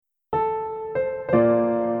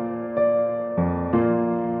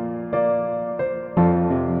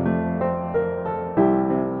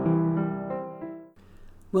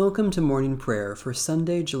Welcome to morning prayer for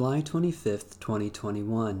Sunday, July 25th,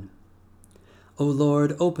 2021. O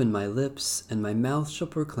Lord, open my lips, and my mouth shall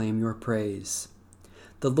proclaim your praise.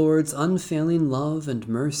 The Lord's unfailing love and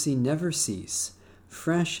mercy never cease,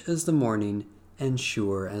 fresh as the morning and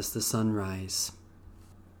sure as the sunrise.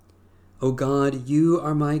 O God, you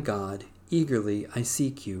are my God, eagerly I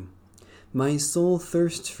seek you. My soul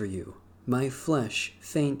thirsts for you, my flesh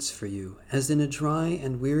faints for you, as in a dry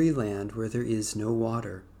and weary land where there is no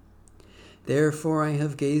water. Therefore I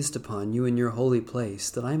have gazed upon you in your holy place,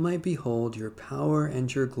 that I might behold your power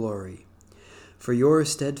and your glory. For your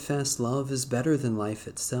steadfast love is better than life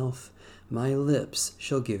itself. My lips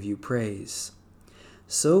shall give you praise.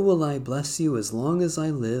 So will I bless you as long as I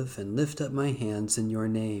live, and lift up my hands in your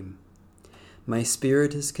name. My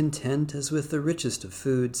spirit is content as with the richest of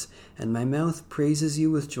foods, and my mouth praises you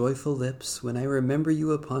with joyful lips when I remember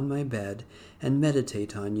you upon my bed and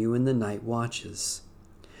meditate on you in the night watches.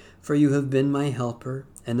 For you have been my helper,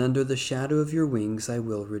 and under the shadow of your wings I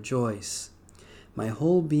will rejoice. My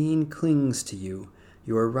whole being clings to you,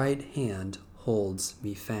 your right hand holds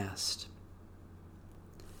me fast.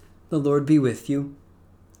 The Lord be with you.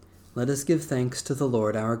 Let us give thanks to the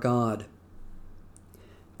Lord our God.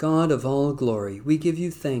 God of all glory, we give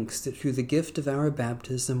you thanks that through the gift of our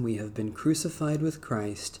baptism we have been crucified with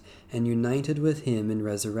Christ and united with him in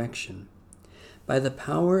resurrection. By the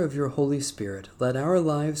power of your Holy Spirit, let our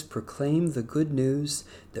lives proclaim the good news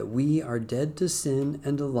that we are dead to sin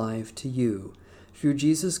and alive to you, through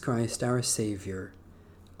Jesus Christ our Savior.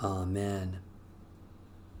 Amen.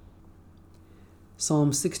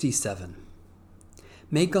 Psalm 67.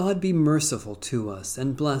 May God be merciful to us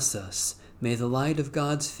and bless us. May the light of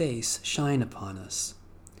God's face shine upon us.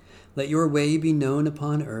 Let your way be known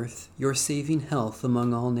upon earth, your saving health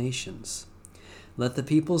among all nations. Let the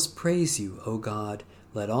peoples praise you, O God.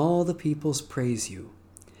 Let all the peoples praise you.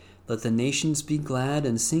 Let the nations be glad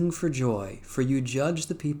and sing for joy, for you judge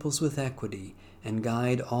the peoples with equity and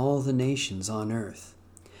guide all the nations on earth.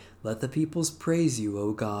 Let the peoples praise you,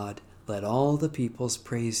 O God. Let all the peoples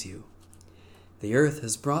praise you. The earth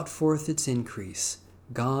has brought forth its increase.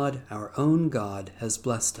 God, our own God, has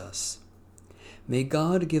blessed us. May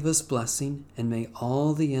God give us blessing, and may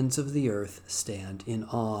all the ends of the earth stand in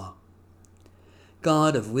awe.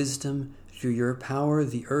 God of wisdom, through your power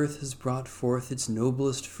the earth has brought forth its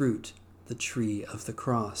noblest fruit, the tree of the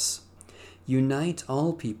cross. Unite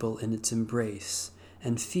all people in its embrace,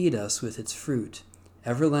 and feed us with its fruit,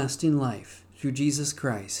 everlasting life, through Jesus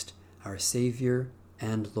Christ, our Savior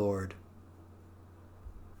and Lord.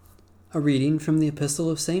 A reading from the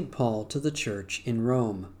Epistle of St. Paul to the Church in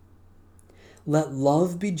Rome. Let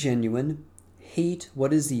love be genuine, hate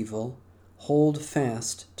what is evil, hold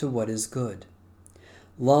fast to what is good.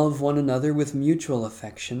 Love one another with mutual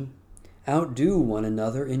affection. Outdo one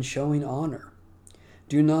another in showing honor.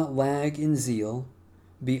 Do not lag in zeal.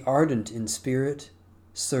 Be ardent in spirit.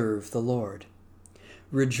 Serve the Lord.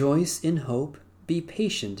 Rejoice in hope. Be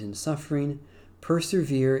patient in suffering.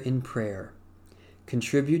 Persevere in prayer.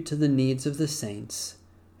 Contribute to the needs of the saints.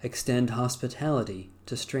 Extend hospitality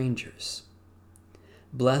to strangers.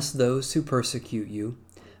 Bless those who persecute you.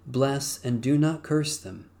 Bless and do not curse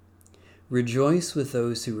them. Rejoice with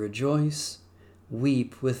those who rejoice,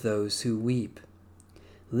 weep with those who weep.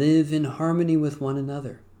 Live in harmony with one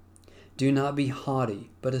another. Do not be haughty,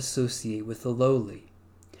 but associate with the lowly.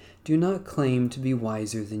 Do not claim to be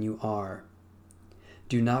wiser than you are.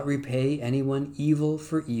 Do not repay anyone evil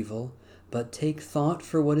for evil, but take thought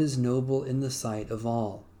for what is noble in the sight of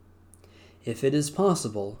all. If it is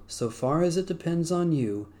possible, so far as it depends on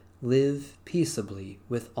you, live peaceably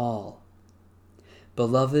with all.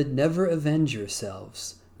 Beloved, never avenge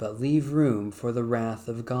yourselves, but leave room for the wrath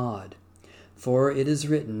of God. For it is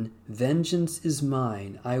written, "Vengeance is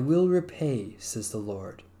mine, I will repay," says the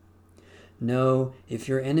Lord. No, if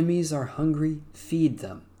your enemies are hungry, feed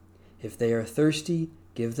them. If they are thirsty,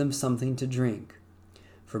 give them something to drink.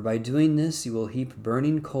 For by doing this you will heap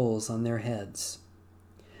burning coals on their heads.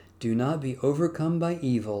 Do not be overcome by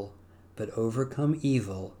evil, but overcome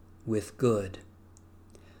evil with good.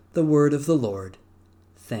 The word of the Lord.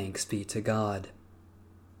 Thanks be to God.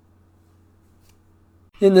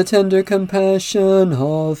 In the tender compassion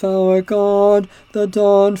of our God, the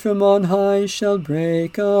dawn from on high shall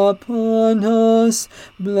break upon us.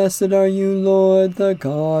 Blessed are you, Lord, the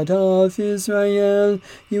God of Israel.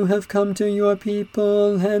 You have come to your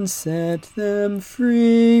people and set them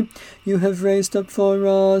free. You have raised up for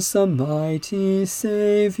us a mighty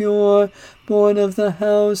Savior, born of the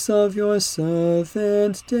house of your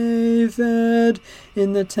servant David.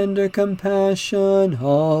 In the tender compassion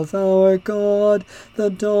of our God, the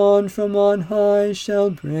dawn from on high shall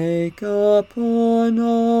break upon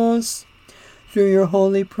us. Through your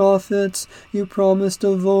holy prophets, you promised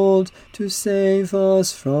of old to save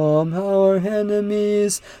us from our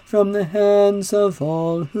enemies, from the hands of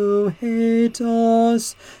all who hate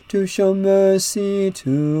us, to show mercy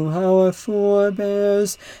to our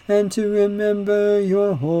forebears, and to remember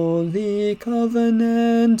your holy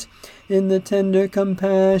covenant. In the tender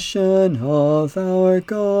compassion of our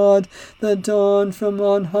God, the dawn from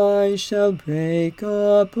on high shall break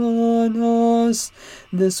upon us.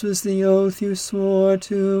 This was the oath you swore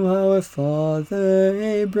to our father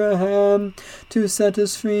Abraham, to set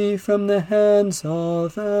us free from the hands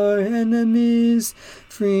of our enemies,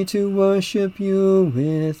 free to worship you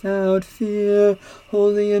without fear,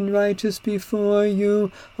 holy and righteous before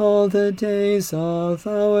you all the days of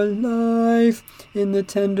our life. In the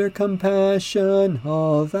tender compassion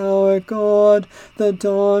of our God, the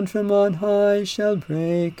dawn from on high shall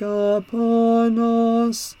break upon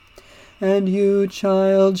us. And you,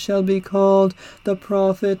 child, shall be called the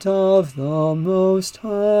prophet of the Most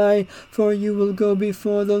High, for you will go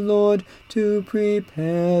before the Lord to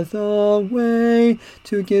prepare the way,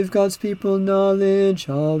 to give God's people knowledge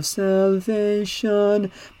of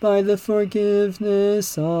salvation by the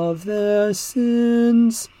forgiveness of their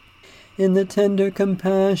sins. In the tender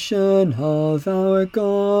compassion of our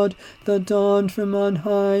God, the dawn from on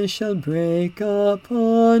high shall break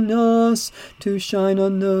upon us, to shine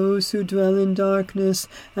on those who dwell in darkness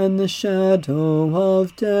and the shadow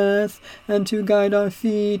of death, and to guide our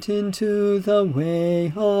feet into the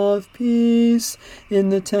way of peace. In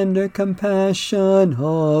the tender compassion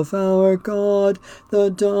of our God,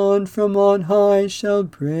 the dawn from on high shall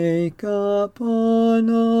break upon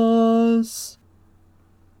us.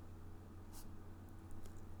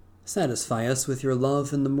 Satisfy us with your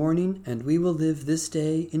love in the morning, and we will live this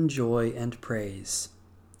day in joy and praise.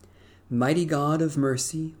 Mighty God of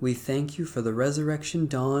mercy, we thank you for the resurrection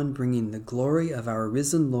dawn, bringing the glory of our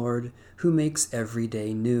risen Lord, who makes every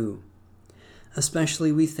day new.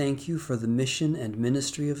 Especially we thank you for the mission and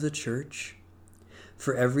ministry of the Church,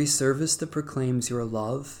 for every service that proclaims your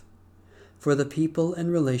love, for the people and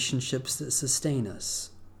relationships that sustain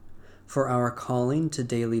us, for our calling to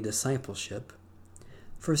daily discipleship,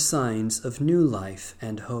 for signs of new life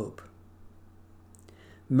and hope.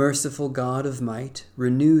 Merciful God of might,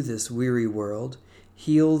 renew this weary world,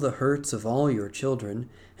 heal the hurts of all your children,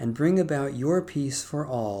 and bring about your peace for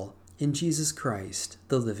all, in Jesus Christ,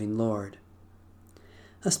 the living Lord.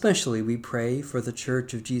 Especially we pray for the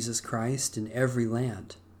Church of Jesus Christ in every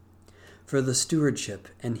land, for the stewardship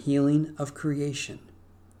and healing of creation,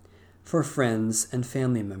 for friends and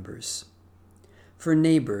family members, for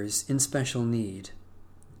neighbors in special need,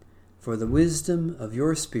 for the wisdom of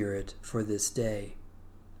your Spirit for this day.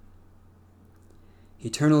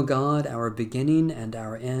 Eternal God, our beginning and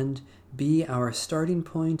our end, be our starting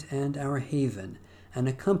point and our haven, and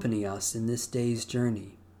accompany us in this day's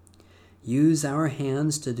journey. Use our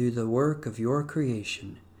hands to do the work of your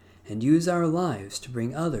creation, and use our lives to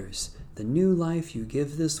bring others the new life you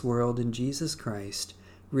give this world in Jesus Christ,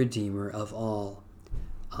 Redeemer of all.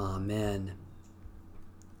 Amen.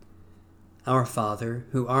 Our Father,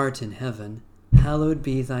 who art in heaven, hallowed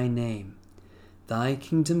be thy name. Thy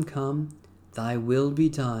kingdom come, thy will be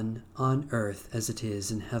done, on earth as it is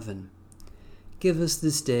in heaven. Give us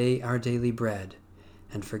this day our daily bread,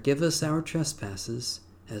 and forgive us our trespasses,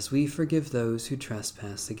 as we forgive those who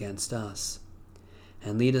trespass against us.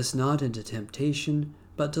 And lead us not into temptation,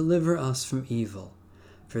 but deliver us from evil.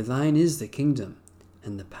 For thine is the kingdom,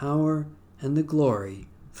 and the power, and the glory,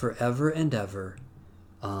 forever and ever.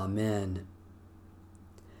 Amen.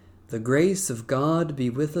 The grace of God be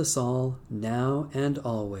with us all, now and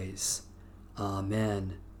always.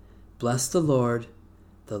 Amen. Bless the Lord.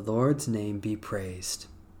 The Lord's name be praised.